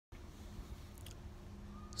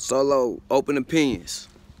Solo open opinions.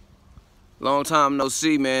 Long time no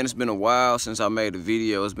see, man. It's been a while since I made a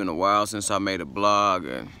video. It's been a while since I made a blog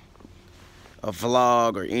or a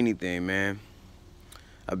vlog or anything, man.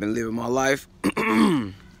 I've been living my life.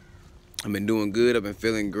 I've been doing good. I've been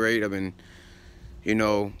feeling great. I've been,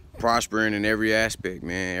 prospering in every aspect,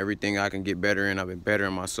 man. Everything I can get better in, I've been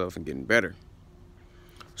bettering myself and getting better.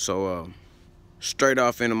 So, straight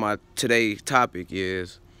off into my today's topic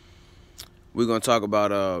is we're gonna talk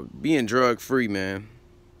about being drug-free, man.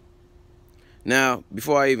 Now,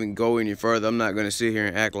 before I even go any further, I'm not gonna sit here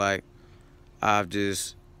and act like I've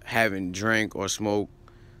just haven't drank or smoked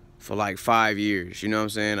for like 5 years. You know what I'm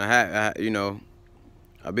saying?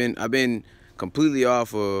 I've been completely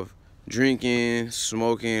off of drinking,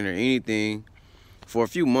 smoking, or anything for a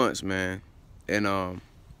few months, man. And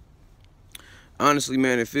honestly,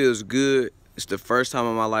 man, it feels good. It's the first time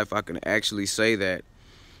in my life I can actually say that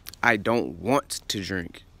I don't want to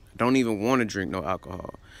drink. I don't even want to drink no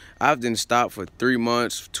alcohol. I've been stopped for 3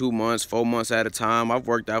 months, 2 months, 4 months at a time. I've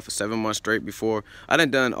worked out for 7 months straight before. I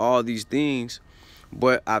done all these things,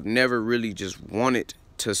 but I've never really just wanted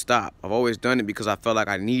to stop. I've always done it because I felt like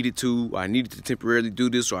I needed to. I needed to temporarily do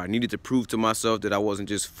this, or I needed to prove to myself that I wasn't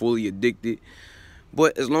just fully addicted.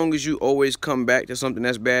 But as long as you always come back to something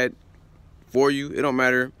that's bad for you, it don't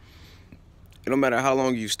matter. It don't matter how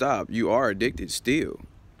long you stop. You are addicted still.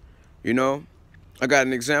 You know, I got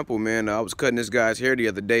an example, man. I was cutting this guy's hair the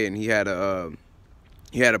other day, and he had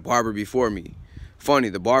a barber before me. Funny,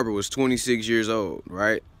 the barber was 26 years old,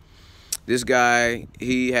 right? This guy,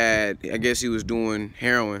 I guess he was doing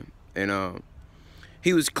heroin, and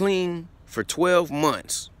he was clean for 12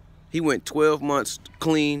 months. He went 12 months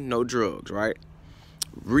clean, no drugs, right?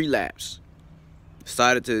 Relapse.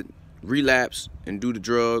 Decided to relapse and do the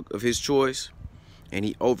drug of his choice, and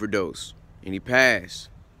he overdosed, and he passed.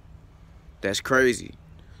 That's crazy.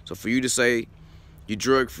 So for you to say you're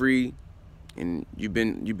drug free and you've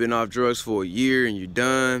been off drugs for a year and you're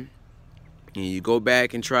done, and you go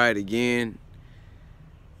back and try it again,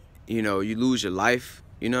 you lose your life,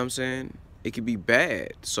 you know what I'm saying? It could be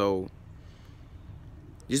bad. So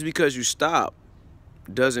just because you stop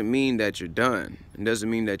doesn't mean that you're done. It doesn't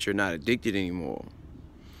mean that you're not addicted anymore.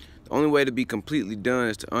 The only way to be completely done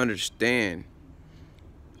is to understand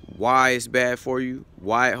why it's bad for you,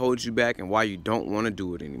 why it holds you back, and why you don't want to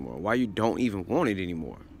do it anymore, why you don't even want it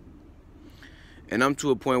anymore. And I'm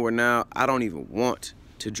to a point where now I don't even want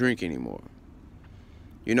to drink anymore.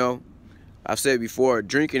 I've said before,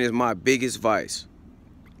 drinking is my biggest vice,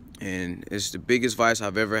 and it's the biggest vice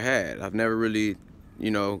I've ever had. I've never really,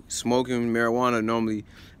 smoking marijuana normally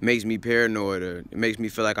makes me paranoid, or it makes me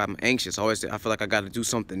feel like I'm anxious. I feel like I got to do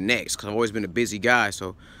something next, because I've always been a busy guy.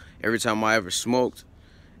 So every time I ever smoked,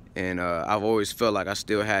 and I've always felt like I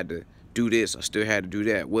still had to do this, I still had to do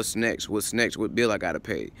that. What's next? What's next? What bill I got to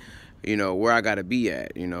pay? Where I got to be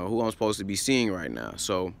at? Who I'm supposed to be seeing right now?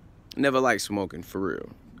 So never liked smoking, for real.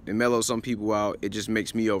 It mellows some people out. It just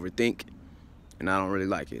makes me overthink, and I don't really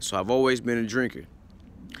like it. So I've always been a drinker.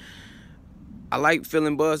 I like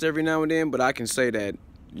feeling buzzed every now and then, but I can say that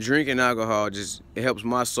drinking alcohol it helps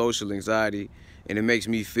my social anxiety, and it makes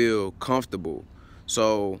me feel comfortable.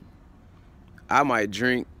 So I might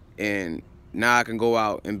drink, and now I can go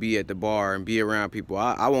out and be at the bar and be around people.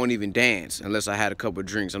 I won't even dance unless I had a couple of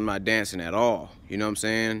drinks. I'm not dancing at all. You know what I'm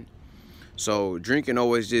saying? So drinking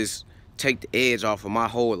always just take the edge off of my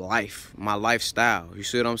whole life, my lifestyle. You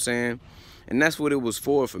see what I'm saying? And that's what it was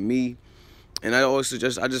for me. And I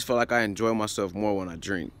just felt like I enjoy myself more when I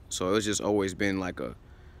drink. So it's just always been like a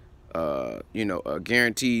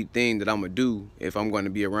guaranteed thing that I'm gonna do if I'm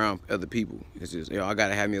gonna be around other people. It's just, I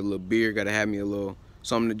gotta have me a little beer, gotta have me a little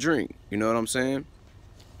something to drink. You know what I'm saying?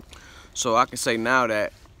 So I can say now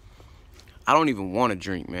that I don't even want to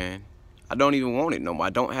drink, man. I don't even want it no more. I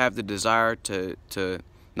don't have the desire to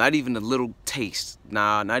not even a little taste.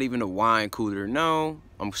 Nah, not even a wine cooler. No,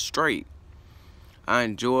 I'm straight. I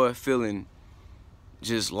enjoy feeling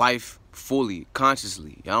just life fully,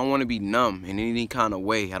 consciously. I don't want to be numb in any kind of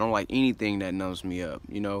way. I don't like anything that numbs me up,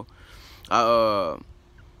 I've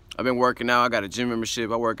been working out. I got a gym membership.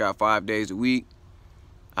 I work out 5 days a week.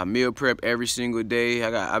 I meal prep every single day.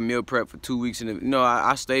 I meal prep for 2 weeks.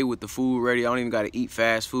 I stay with the food ready. I don't even got to eat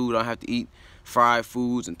fast food. I don't have to eat fried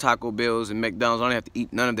foods and Taco Bells and McDonald's. I don't have to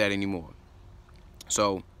eat none of that anymore.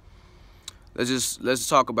 So let's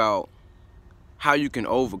talk about how you can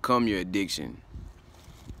overcome your addiction.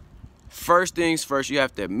 First things first, you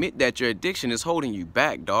have to admit that your addiction is holding you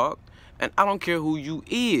back, dog. And I don't care who you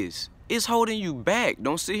is. It's holding you back.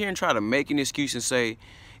 Don't sit here and try to make an excuse and say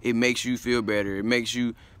it makes you feel better. It makes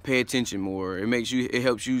you pay attention more. It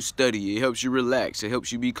helps you study. It helps you relax. It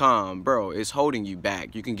helps you be calm. Bro, it's holding you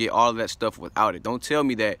back. You can get all of that stuff without it. Don't tell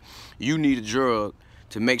me that you need a drug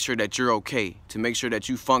to make sure that you're okay, to make sure that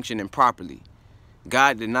you functioning properly.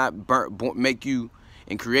 God did not make you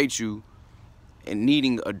and create you and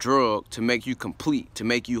needing a drug to make you complete, to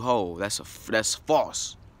make you whole. That's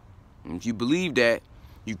false. And if you believe that,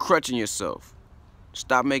 you crutching yourself.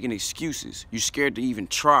 Stop making excuses. You're scared to even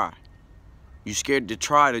try. You're scared to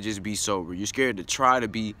try to just be sober. You're scared to try to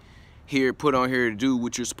be here, put on here to do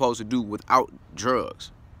what you're supposed to do without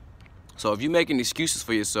drugs. So if you're making excuses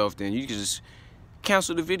for yourself, then you can just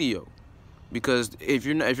cancel the video. Because if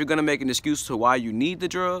you're gonna make an excuse to why you need the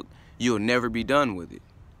drug, you'll never be done with it.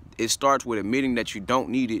 It starts with admitting that you don't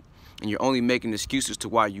need it, and you're only making excuses to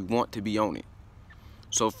why you want to be on it.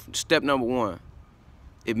 So step number one,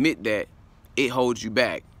 admit that it holds you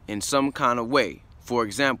back in some kind of way. For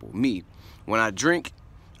example, me, when I drink,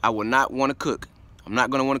 I will not want to cook. I'm not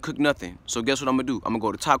gonna want to cook nothing. So guess what I'm gonna do? I'm gonna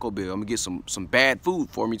go to Taco Bell. I'm gonna get some bad food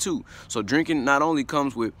for me too. So drinking not only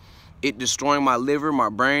comes with it destroying my liver, my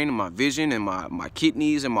brain, my vision, and my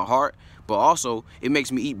kidneys and my heart, but also it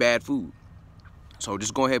makes me eat bad food. So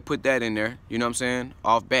just go ahead and put that in there, you know what I'm saying?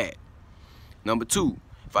 Off bat. Number two,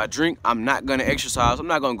 if I drink, I'm not gonna exercise. I'm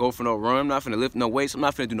not gonna go for no run. I'm not gonna lift no weights. I'm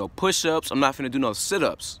not gonna do no push-ups. I'm not gonna do no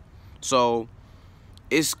sit-ups. So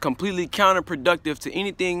it's completely counterproductive to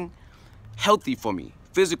anything healthy for me.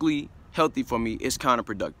 Physically healthy for me is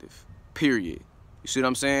counterproductive, period. You see what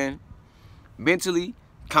I'm saying? Mentally,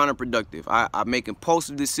 counterproductive. I make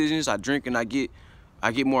impulsive decisions. I drink and I get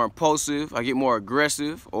more impulsive. I get more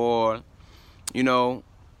aggressive, or, you know,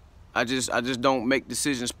 I just don't make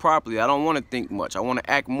decisions properly. I don't want to think much. I want to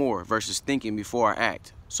act more versus thinking before I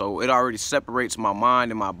act. So it already separates my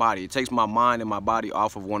mind and my body. It takes my mind and my body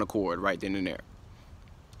off of one accord right then and there.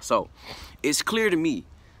 So it's clear to me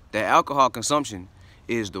that alcohol consumption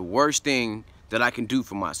is the worst thing that I can do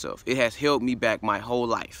for myself. It has held me back my whole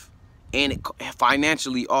life. And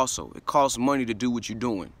financially also. It costs money to do what you're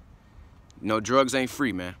doing. You know, drugs ain't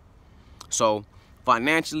free, man. So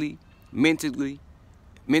financially, mentally,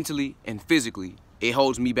 and physically, it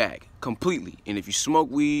holds me back completely. And if you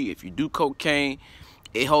smoke weed, if you do cocaine,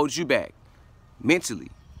 it holds you back mentally,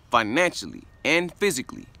 financially, and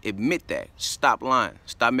physically. Admit that. Stop lying.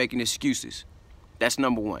 Stop making excuses. That's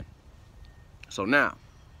number one. So now,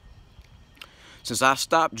 since I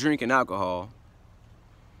stopped drinking alcohol,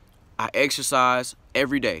 I exercise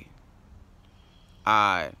every day.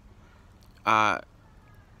 I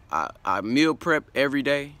meal prep every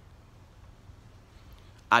day.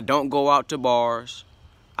 I don't go out to bars.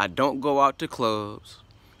 I don't go out to clubs.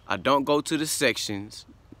 I don't go to the sections,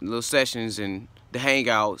 little sessions and the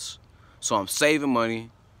hangouts. So I'm saving money.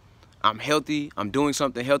 I'm healthy. I'm doing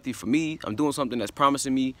something healthy for me. I'm doing something that's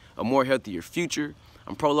promising me a more healthier future.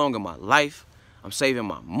 I'm prolonging my life. I'm saving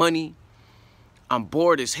my money. I'm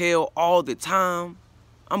bored as hell all the time.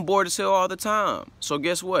 I'm bored as hell all the time. So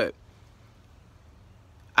guess what?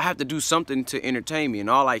 I have to do something to entertain me, and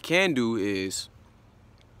all I can do is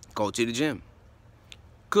go to the gym,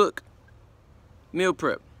 cook, meal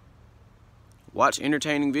prep, watch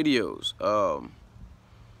entertaining videos,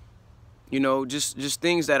 you know, just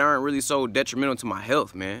things that aren't really so detrimental to my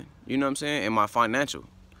health, man. You know what I'm saying? And my financial.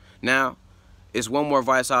 Now, it's one more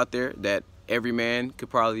vice out there that every man could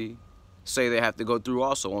probably say they have to go through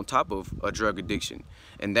also on top of a drug addiction,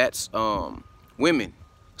 and that's women.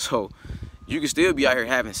 So you can still be out here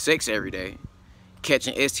having sex every day,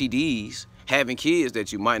 catching STDs, having kids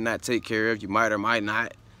that you might not take care of, you might or might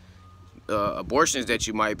not, abortions that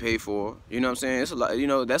you might pay for. You know what I'm saying? It's a lot, you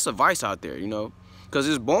know, that's a vice out there, you know, because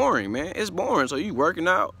it's boring, man. It's boring. So you working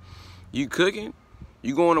out, you cooking,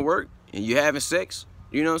 you going to work, and you having sex.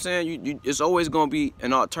 You know what I'm saying? It's always going to be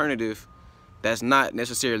an alternative that's not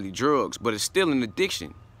necessarily drugs, but it's still an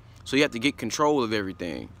addiction. So you have to get control of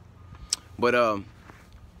everything. But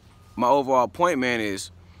my overall point, man,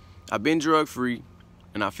 is I've been drug-free,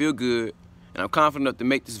 and I feel good, and I'm confident enough to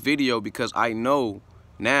make this video because I know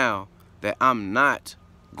now that I'm not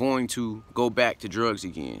going to go back to drugs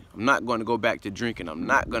again. I'm not going to go back to drinking. I'm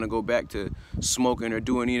not going to go back to smoking or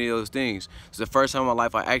doing any of those things. It's the first time in my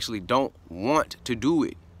life I actually don't want to do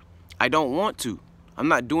it. I don't want to. I'm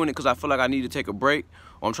not doing it because I feel like I need to take a break,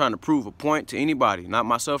 or I'm trying to prove a point to anybody, not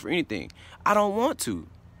myself or anything. I don't want to.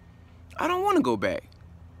 I don't want to go back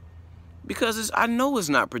because I know it's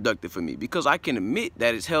not productive for me, because I can admit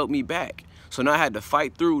that it's held me back. So now I had to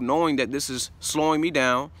fight through knowing that this is slowing me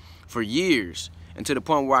down for years, and to the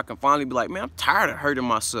point where I can finally be like, man, I'm tired of hurting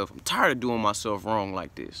myself. I'm tired of doing myself wrong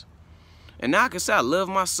like this. And now I can say I love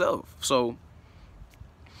myself. So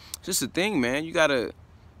It's just a thing, man. You gotta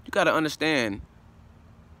understand.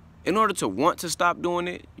 In order to want to stop doing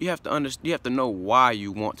it, you have to know why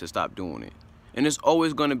you want to stop doing it. And there's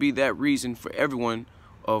always going to be that reason for everyone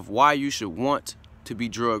of why you should want to be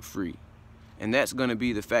drug free. And that's going to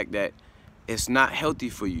be the fact that it's not healthy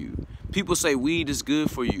for you. People say weed is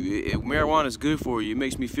good for you. Marijuana is good for you. It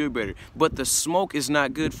makes me feel better. But the smoke is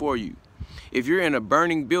not good for you. If you're in a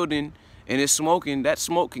burning building and it's smoking, that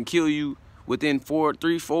smoke can kill you within 4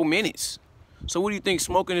 minutes. So what do you think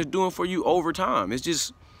smoking is doing for you over time? It's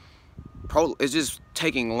just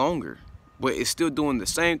taking longer, but it's still doing the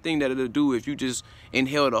same thing that it'll do if you just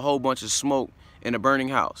inhaled a whole bunch of smoke in a burning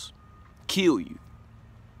house. Kill you,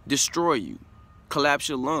 destroy you, collapse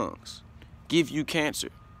your lungs, give you cancer,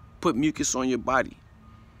 put mucus on your body.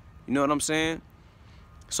 You know what I'm saying?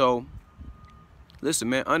 So listen,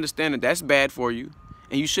 man, understand that that's bad for you,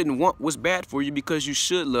 and you shouldn't want what's bad for you because you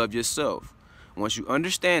should love yourself. Once you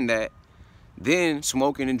understand that, then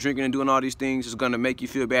smoking and drinking and doing all these things is going to make you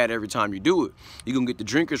feel bad every time you do it. You're going to get the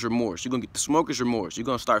drinker's remorse. You're going to get the smoker's remorse. You're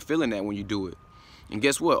going to start feeling that when you do it. And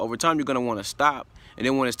guess what? Over time, you're going to want to stop. And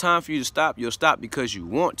then when it's time for you to stop, you'll stop because you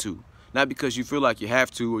want to. Not because you feel like you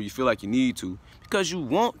have to or you feel like you need to. Because you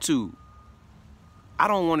want to. I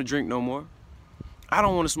don't want to drink no more. I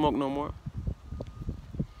don't want to smoke no more.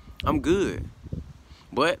 I'm good.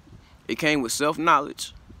 But it came with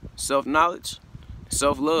self-knowledge,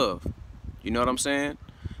 self-love. You know what I'm saying?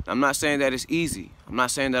 I'm not saying that it's easy. I'm not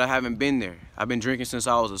saying that I haven't been there. I've been drinking since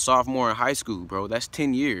I was a sophomore in high school, bro. That's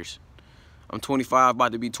 10 years. I'm 25,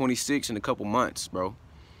 about to be 26 in a couple months, bro.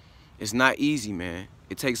 It's not easy, man.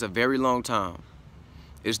 It takes a very long time.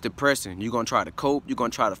 It's depressing. You're going to try to cope. You're going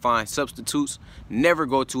to try to find substitutes. Never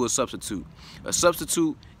go to a substitute. A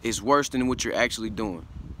substitute is worse than what you're actually doing.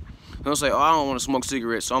 Don't say, oh, I don't want to smoke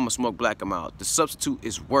cigarettes, so I'm going to smoke black them out. The substitute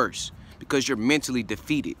is worse because you're mentally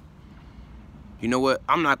defeated. You know what?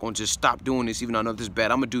 I'm not going to just stop doing this even though I know this is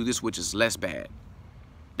bad. I'm going to do this which is less bad.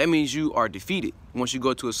 That means you are defeated once you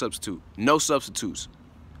go to a substitute. No substitutes.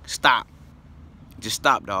 Stop. Just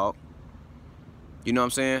stop, dog. You know what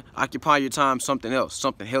I'm saying? Occupy your time something else,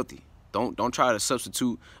 something healthy. Don't try to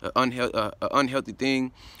substitute an unhealthy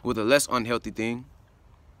thing with a less unhealthy thing.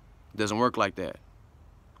 It doesn't work like that.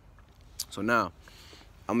 So now,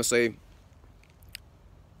 I'm going to say,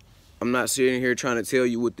 I'm not sitting here trying to tell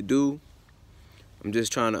you what to do. I'm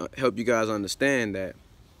just trying to help you guys understand that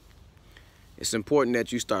it's important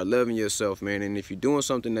that you start loving yourself, man. And if you're doing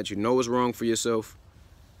something that you know is wrong for yourself,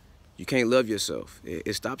 you can't love yourself.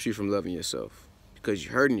 It stops you from loving yourself because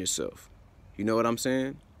you're hurting yourself. You know what I'm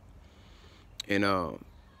saying? And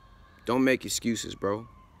don't make excuses, bro.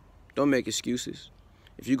 Don't make excuses.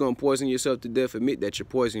 If you're going to poison yourself to death, admit that you're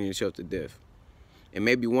poisoning yourself to death. And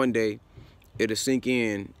maybe one day it'll sink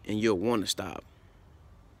in and you'll want to stop.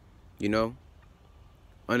 You know?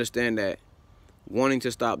 Understand that wanting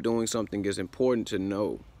to stop doing something is important to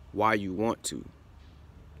know why you want to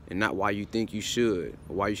and not why you think you should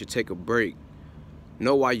or why you should take a break.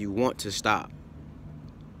 Know why you want to stop.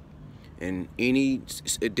 And any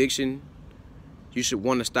addiction, you should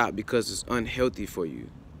want to stop because it's unhealthy for you.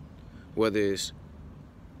 Whether it's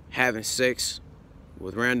having sex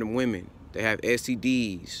with random women, they have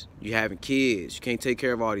STDs, you having kids, you can't take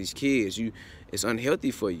care of all these kids, it's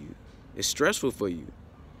unhealthy for you, it's stressful for you.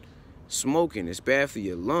 Smoking is bad for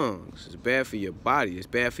your lungs, it's bad for your body, it's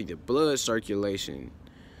bad for your blood circulation.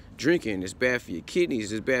 Drinking is bad for your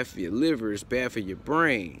kidneys, it's bad for your liver, it's bad for your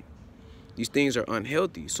brain. These things are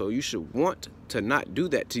unhealthy, so you should want to not do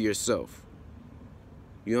that to yourself.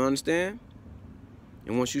 You understand?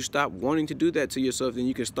 And once you stop wanting to do that to yourself, then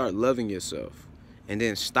you can start loving yourself. And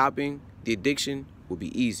then stopping the addiction will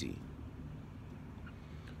be easy.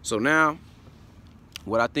 So now,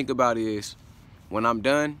 what I think about is, when I'm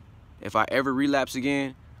done, if I ever relapse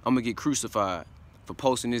again, I'm going to get crucified for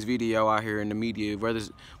posting this video out here in the media.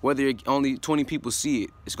 Whether only 20 people see it,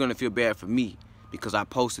 it's going to feel bad for me because I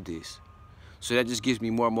posted this. So that just gives me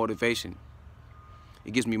more motivation.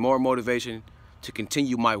 It gives me more motivation to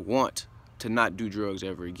continue my want to not do drugs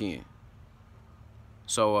ever again.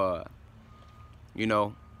 So, you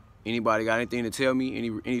know, anybody got anything to tell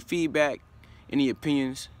me, any feedback, any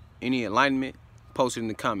opinions, any enlightenment, post it in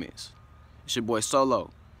the comments. It's your boy Solo.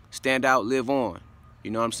 Stand out, live on.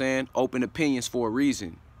 You know what I'm saying? Open opinions for a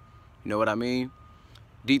reason. You know what I mean?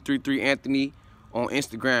 D33 Anthony on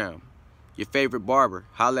Instagram. Your favorite barber.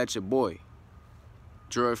 Holla at your boy.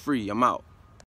 Drug free. I'm out.